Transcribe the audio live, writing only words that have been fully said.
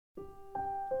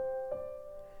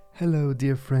Hello,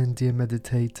 dear friend, dear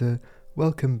meditator.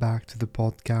 Welcome back to the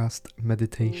podcast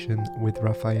Meditation with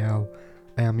Raphael.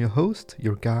 I am your host,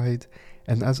 your guide,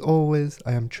 and as always,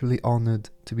 I am truly honored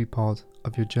to be part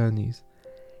of your journeys.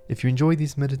 If you enjoy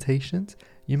these meditations,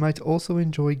 you might also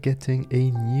enjoy getting a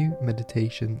new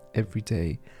meditation every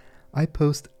day. I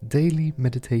post daily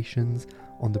meditations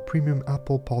on the Premium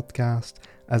Apple Podcast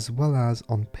as well as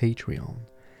on Patreon.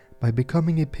 By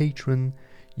becoming a patron,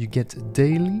 you get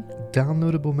daily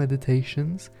downloadable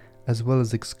meditations as well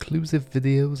as exclusive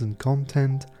videos and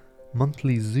content,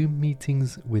 monthly Zoom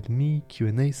meetings with me,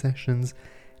 Q&A sessions,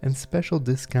 and special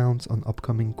discounts on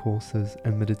upcoming courses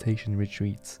and meditation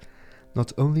retreats.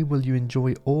 Not only will you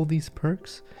enjoy all these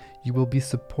perks, you will be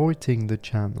supporting the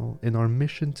channel in our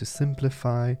mission to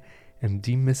simplify and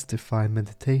demystify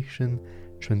meditation,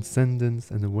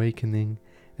 transcendence and awakening,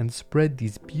 and spread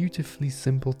these beautifully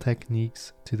simple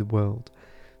techniques to the world.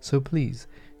 So please,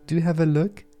 do have a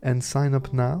look and sign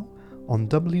up now on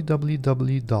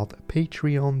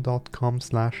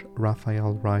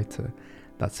www.patreon.com/RaphaelWriter.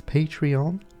 That's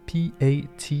Patreon,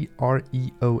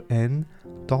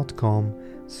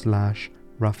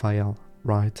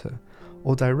 patreon.com/RaphaelWriter.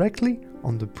 Or directly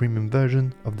on the premium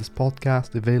version of this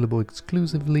podcast available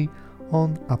exclusively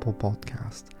on Apple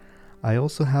Podcast. I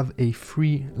also have a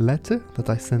free letter that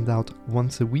I send out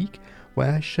once a week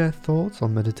where I share thoughts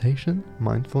on meditation,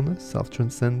 mindfulness,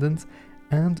 self-transcendence,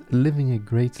 and living a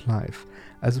great life,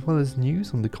 as well as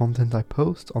news on the content I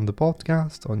post on the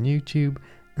podcast, on YouTube,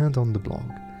 and on the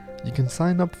blog. You can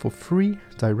sign up for free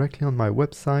directly on my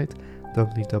website,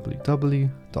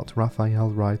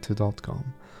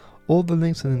 www.raphaelwriter.com. All the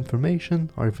links and information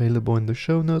are available in the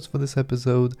show notes for this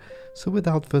episode, so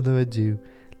without further ado,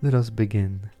 let us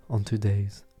begin on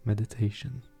today's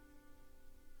meditation.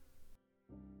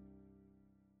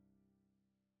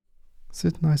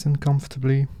 Sit nice and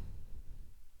comfortably.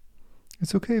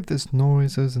 It's okay if there's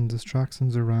noises and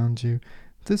distractions around you.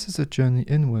 This is a journey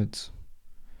inwards,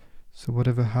 so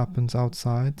whatever happens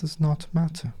outside does not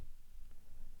matter.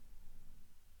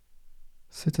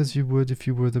 Sit as you would if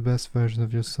you were the best version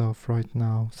of yourself right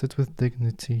now. Sit with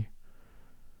dignity,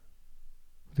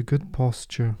 with a good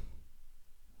posture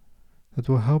that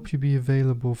will help you be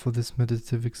available for this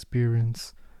meditative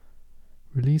experience.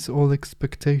 Release all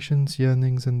expectations,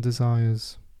 yearnings, and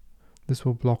desires. This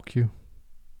will block you.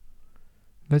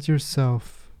 Let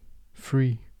yourself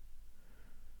free.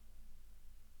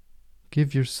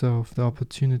 Give yourself the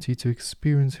opportunity to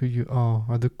experience who you are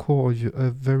at the core of your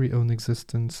very own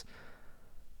existence,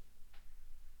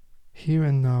 here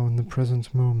and now in the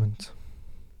present moment.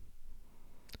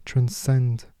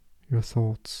 Transcend your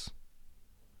thoughts.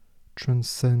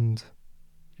 Transcend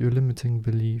your limiting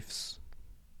beliefs.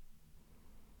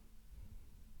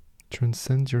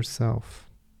 Transcend yourself.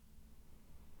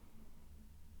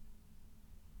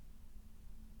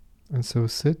 And so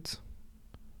sit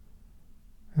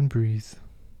and breathe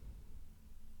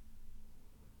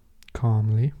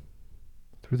calmly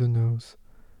through the nose.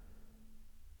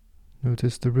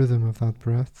 Notice the rhythm of that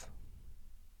breath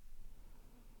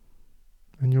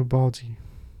and your body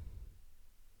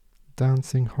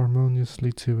dancing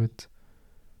harmoniously to it.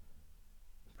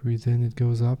 Breathe in, it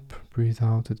goes up. Breathe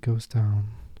out, it goes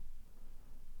down.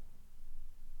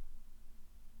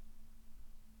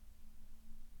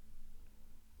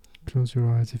 Close your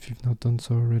eyes if you've not done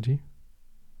so already.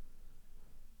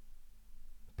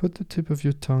 Put the tip of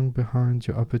your tongue behind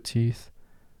your upper teeth.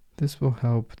 This will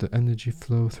help the energy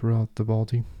flow throughout the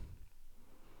body.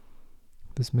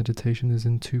 This meditation is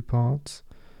in two parts.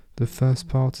 The first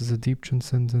part is a deep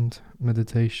transcendent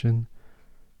meditation.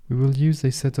 We will use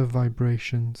a set of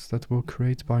vibrations that will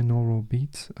create binaural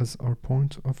beats as our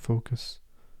point of focus.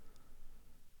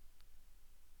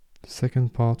 The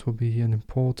second part will be an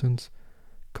important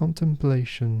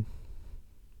contemplation.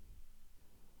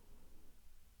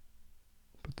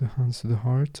 Put the hands to the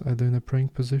heart, either in a praying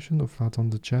position or flat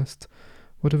on the chest,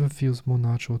 whatever feels more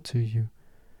natural to you.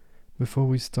 Before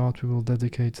we start, we will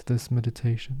dedicate this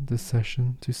meditation, this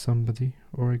session, to somebody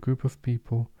or a group of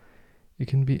people. It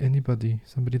can be anybody,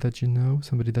 somebody that you know,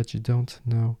 somebody that you don't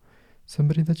know,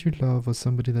 somebody that you love or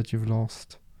somebody that you've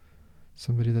lost,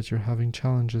 somebody that you're having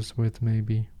challenges with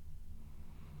maybe.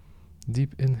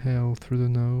 Deep inhale through the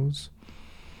nose,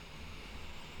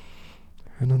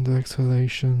 and on the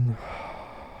exhalation,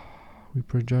 we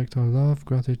project our love,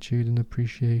 gratitude, and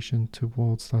appreciation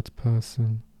towards that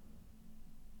person.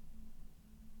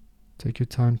 Take your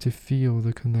time to feel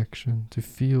the connection, to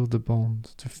feel the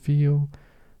bond, to feel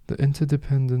the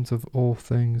interdependence of all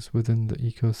things within the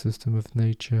ecosystem of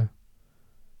nature.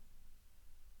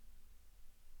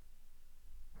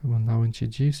 I will now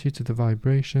introduce you to the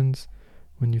vibrations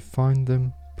When you find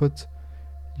them, put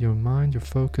your mind, your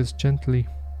focus gently,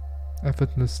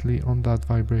 effortlessly on that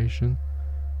vibration,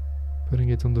 putting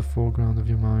it on the foreground of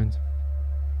your mind,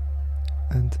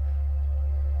 and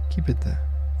keep it there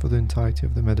for the entirety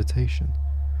of the meditation.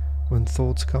 When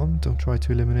thoughts come, don't try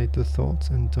to eliminate the thoughts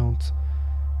and don't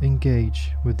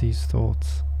engage with these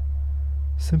thoughts.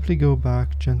 Simply go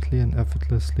back gently and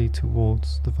effortlessly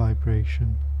towards the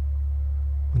vibration.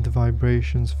 When the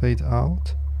vibrations fade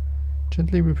out,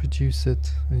 gently reproduce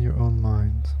it in your own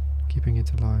mind, keeping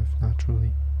it alive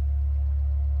naturally.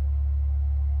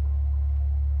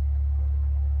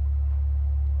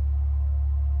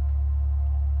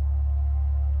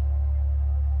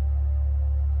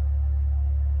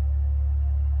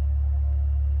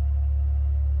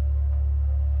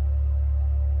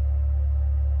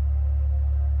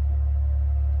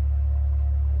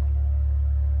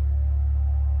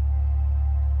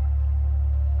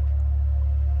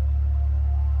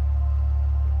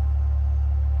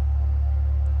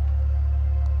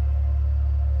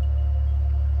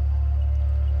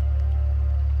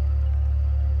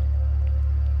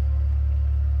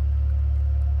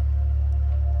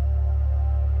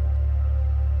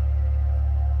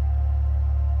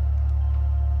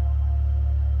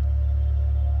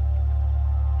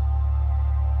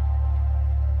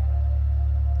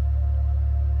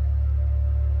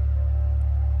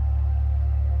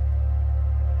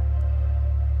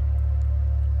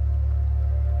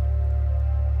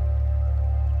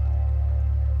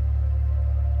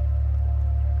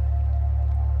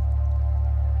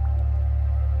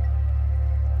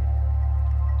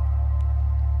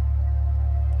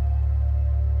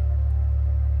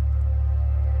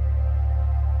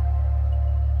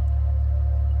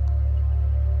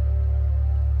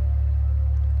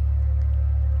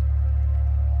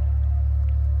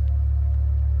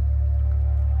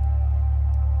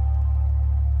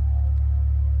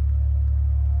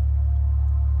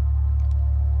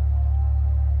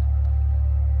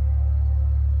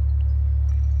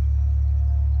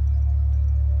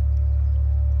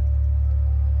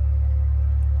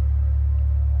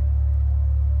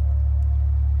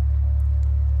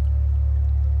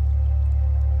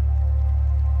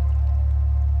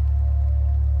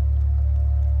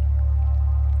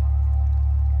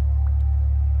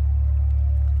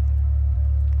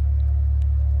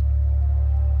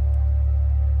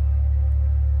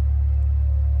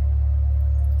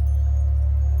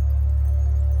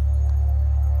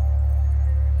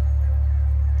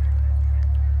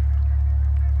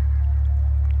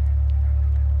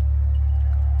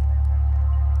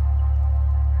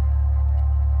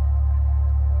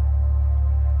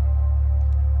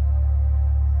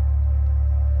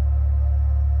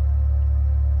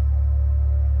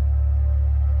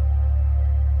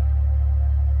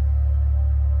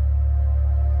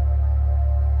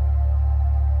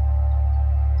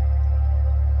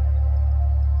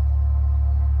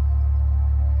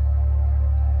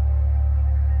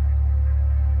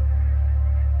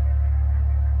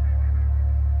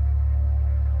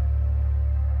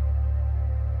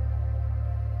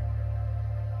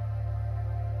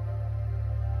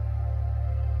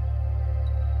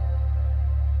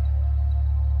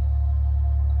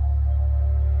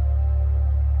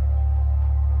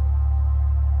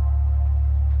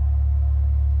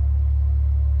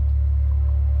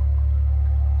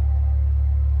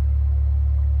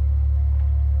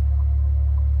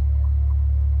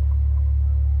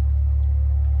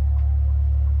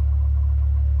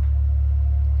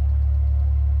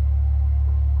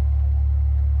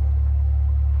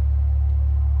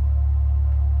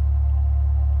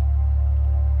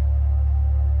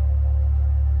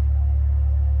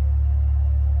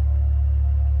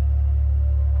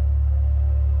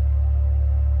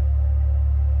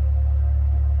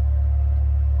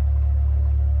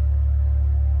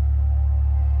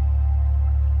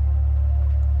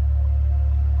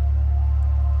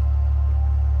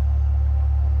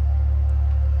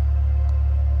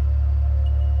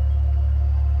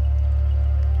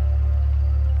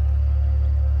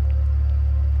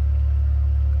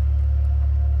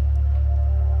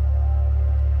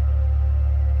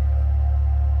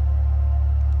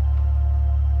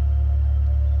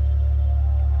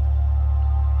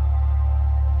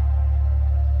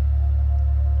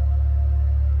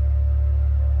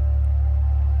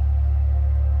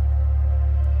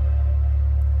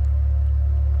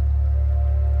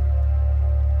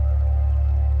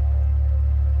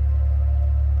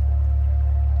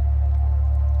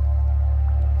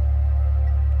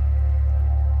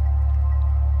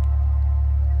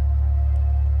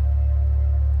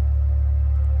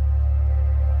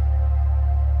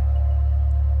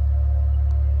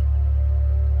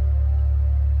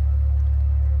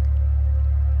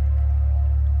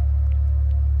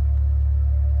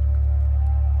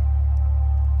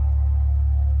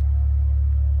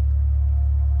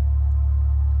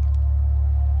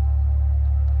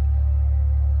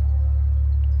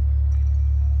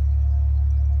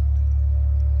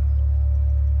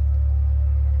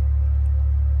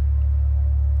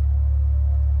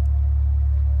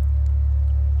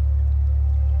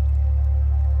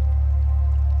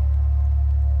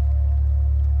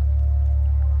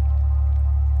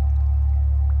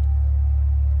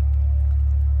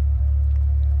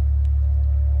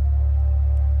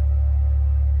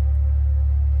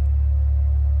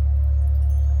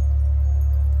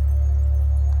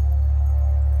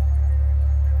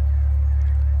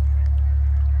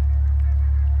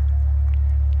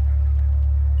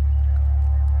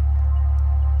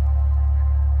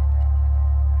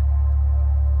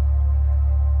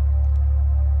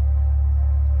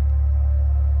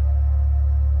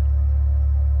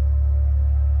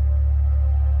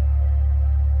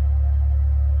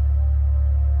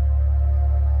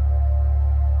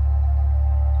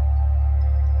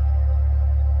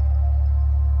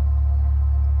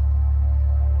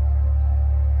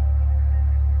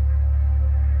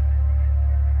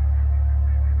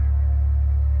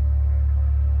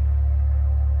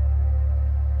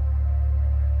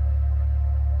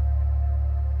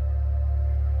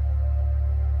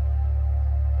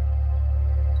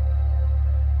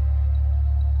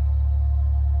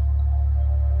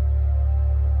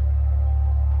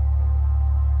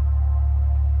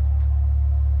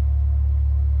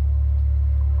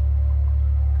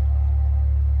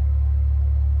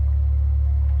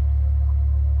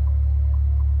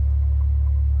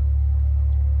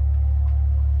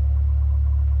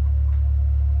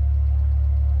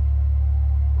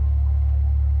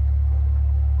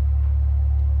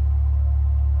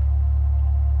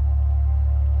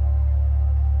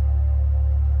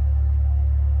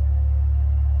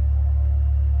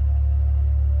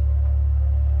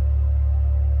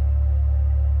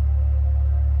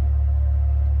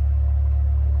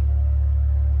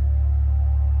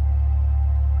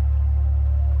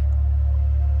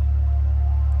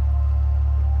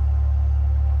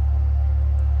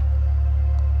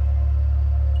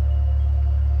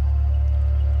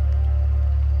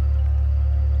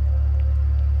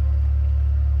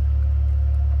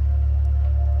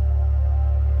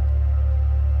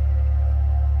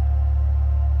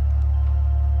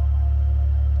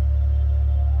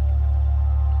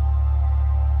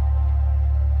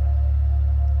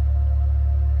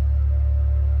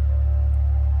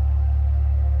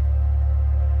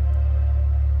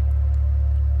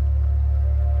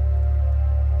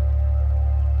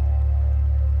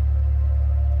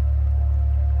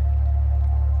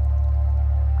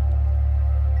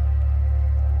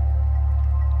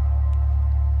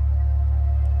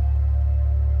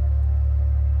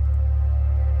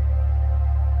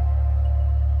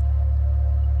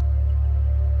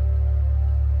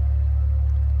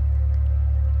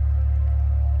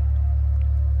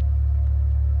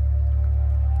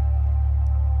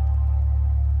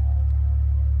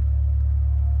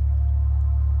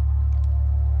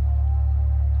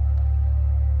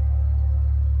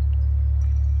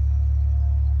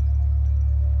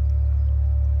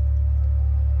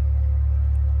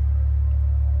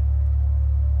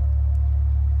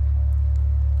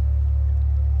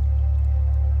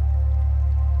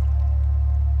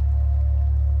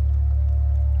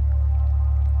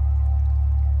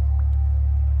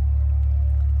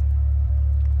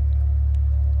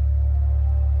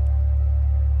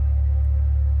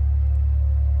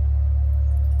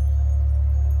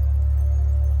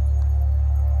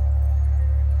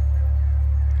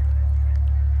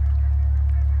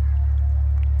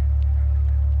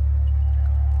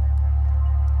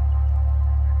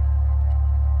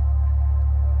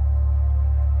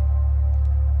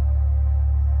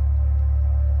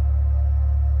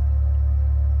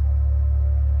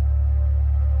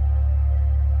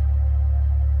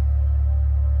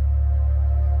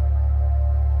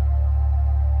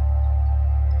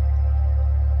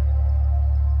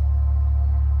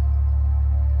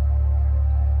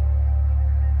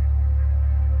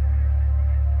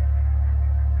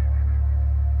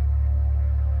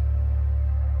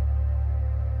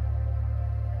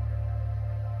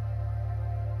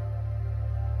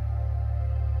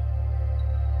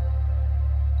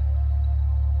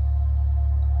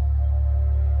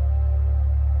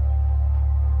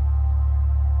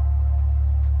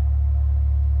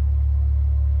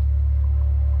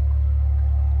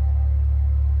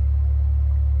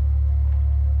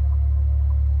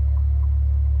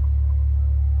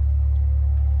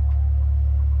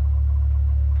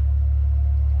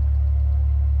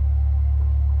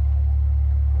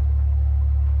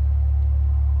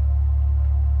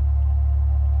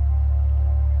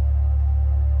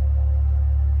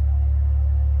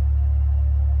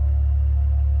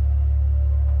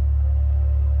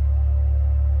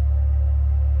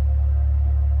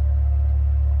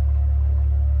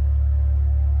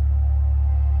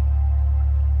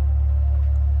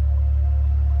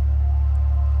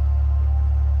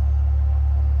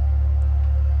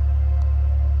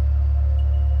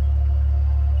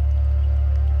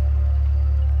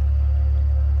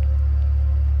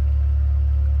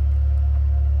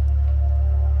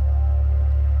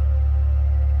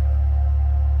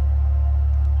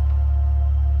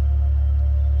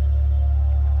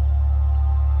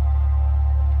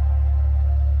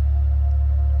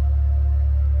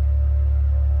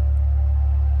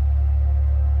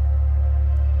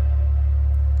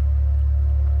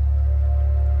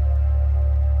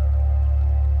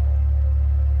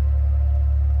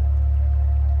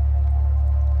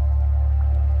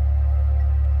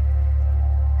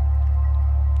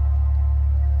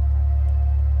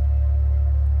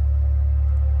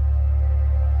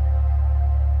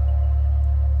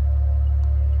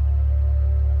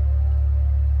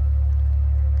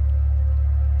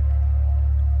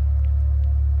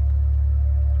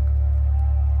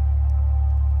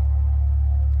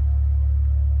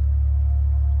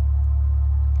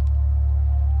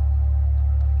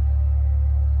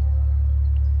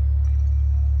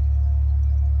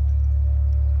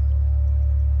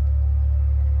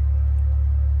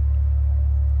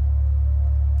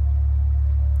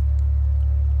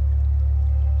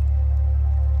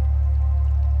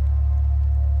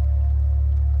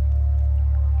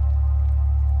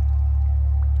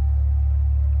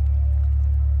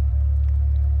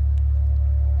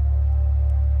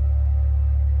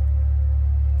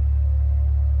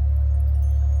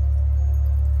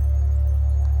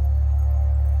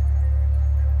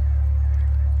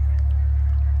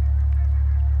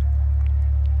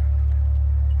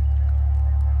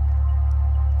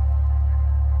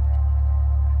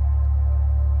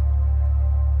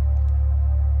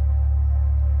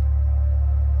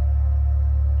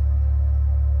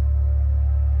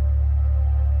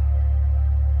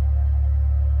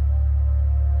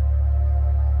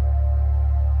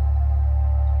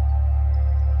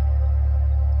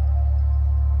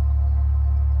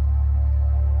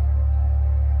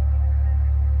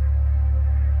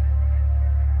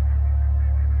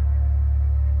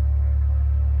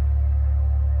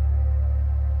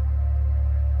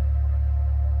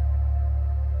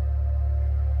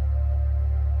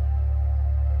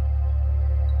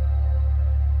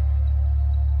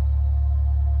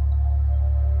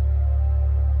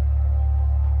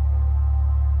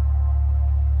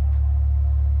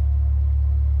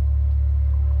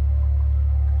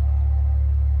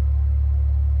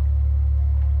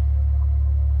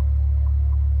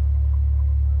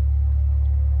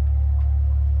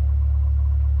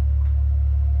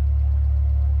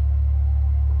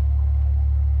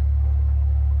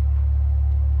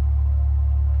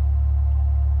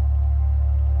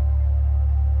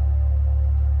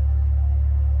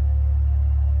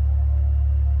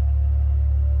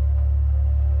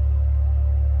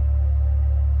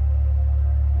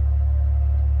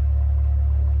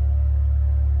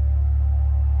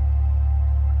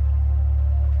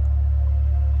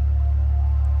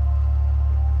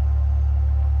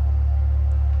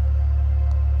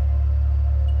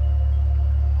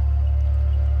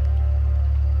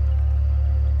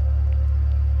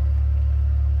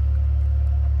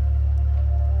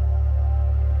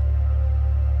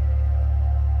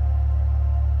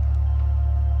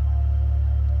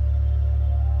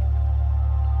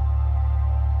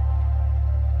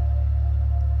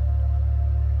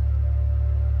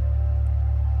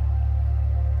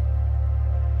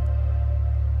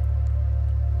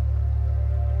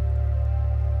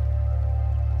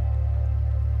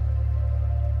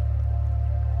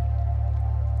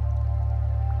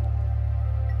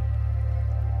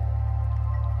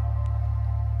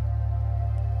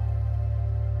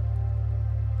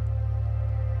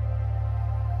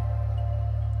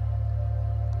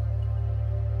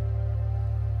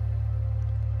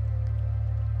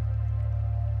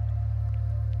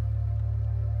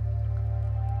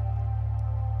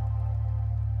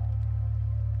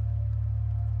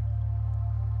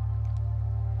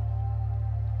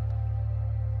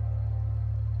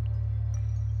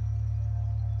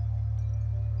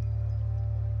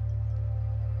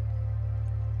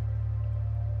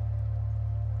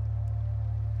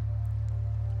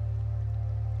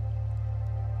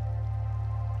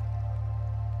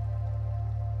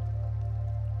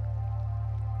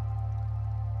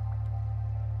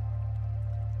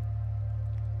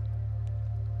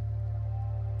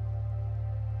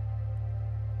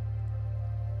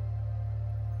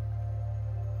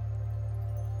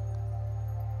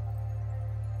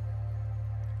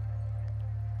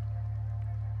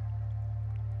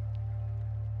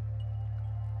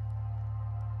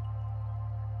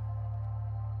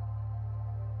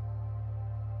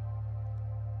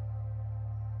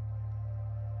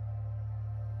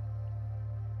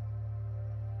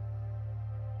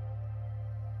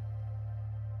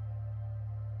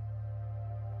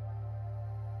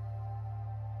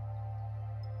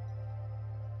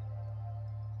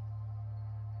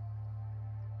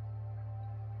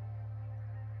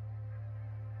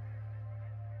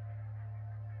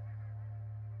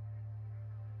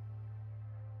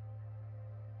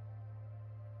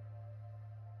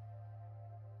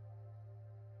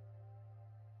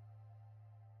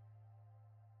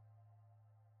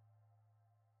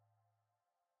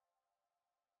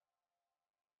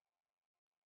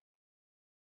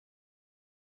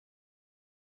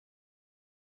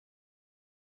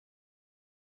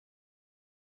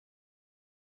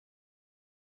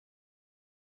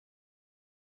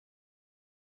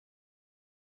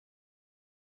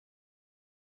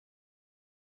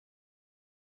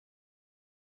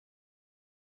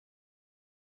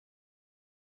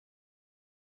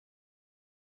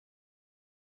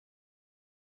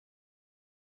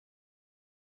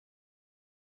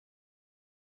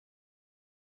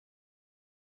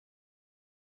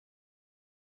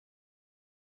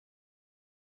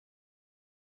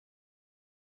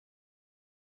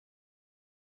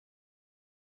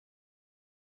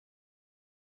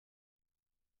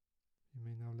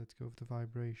 me. Now let go of the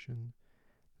vibration.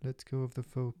 Let go of the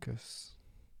focus.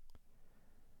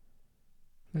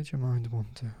 Let your mind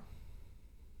wander.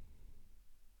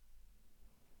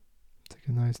 Take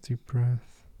a nice deep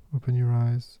breath. Open your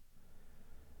eyes.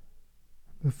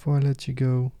 Before I let you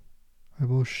go, I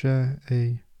will share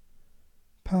a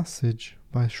passage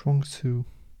by Chuang Tzu.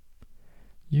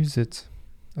 Use it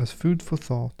as food for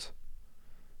thought,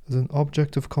 as an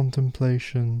object of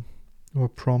contemplation, or a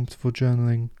prompt for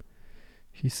journaling.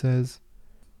 He says,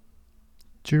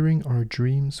 "During our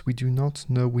dreams, we do not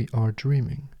know we are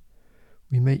dreaming.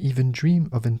 We may even dream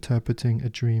of interpreting a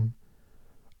dream.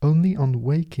 Only on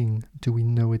waking do we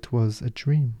know it was a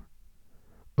dream.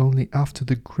 Only after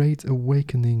the great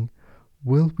awakening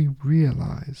will we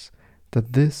realize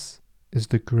that this is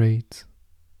the great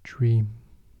dream."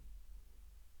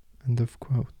 End of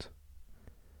quote.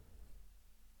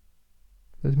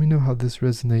 Let me know how this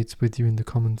resonates with you in the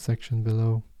comment section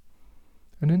below,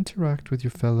 and interact with your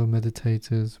fellow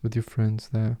meditators, with your friends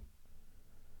there.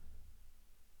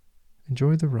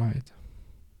 Enjoy the ride.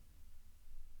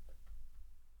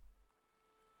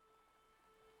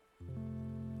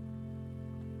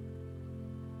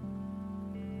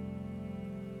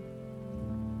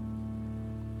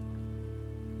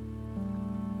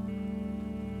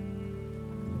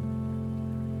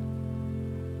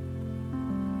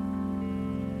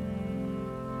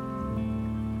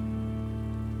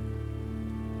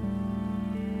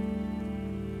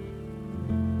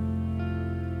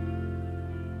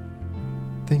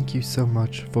 Thank you so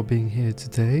much for being here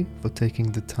today, for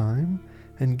taking the time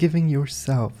and giving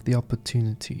yourself the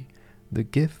opportunity, the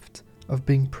gift of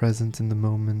being present in the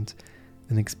moment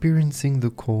and experiencing the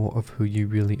core of who you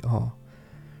really are.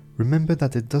 Remember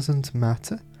that it doesn't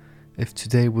matter if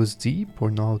today was deep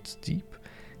or not deep,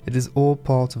 it is all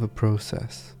part of a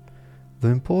process. The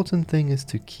important thing is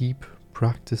to keep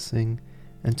practicing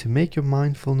and to make your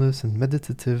mindfulness and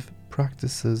meditative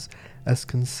practices as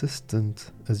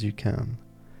consistent as you can.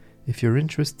 If you're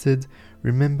interested,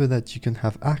 remember that you can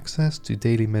have access to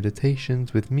daily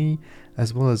meditations with me,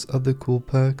 as well as other cool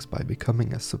perks by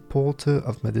becoming a supporter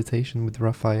of Meditation with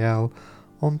Raphael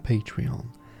on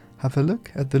Patreon. Have a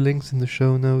look at the links in the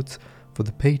show notes for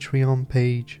the Patreon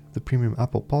page, the Premium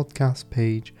Apple Podcast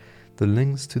page, the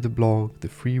links to the blog, the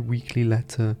free weekly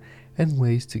letter, and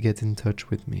ways to get in touch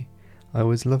with me. I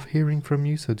always love hearing from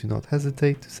you, so do not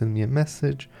hesitate to send me a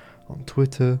message on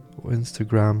Twitter or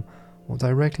Instagram, or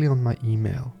directly on my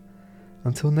email.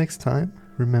 Until next time,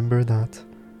 remember that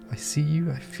I see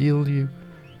you, I feel you,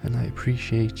 and I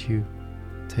appreciate you.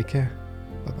 Take care.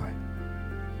 Bye-bye.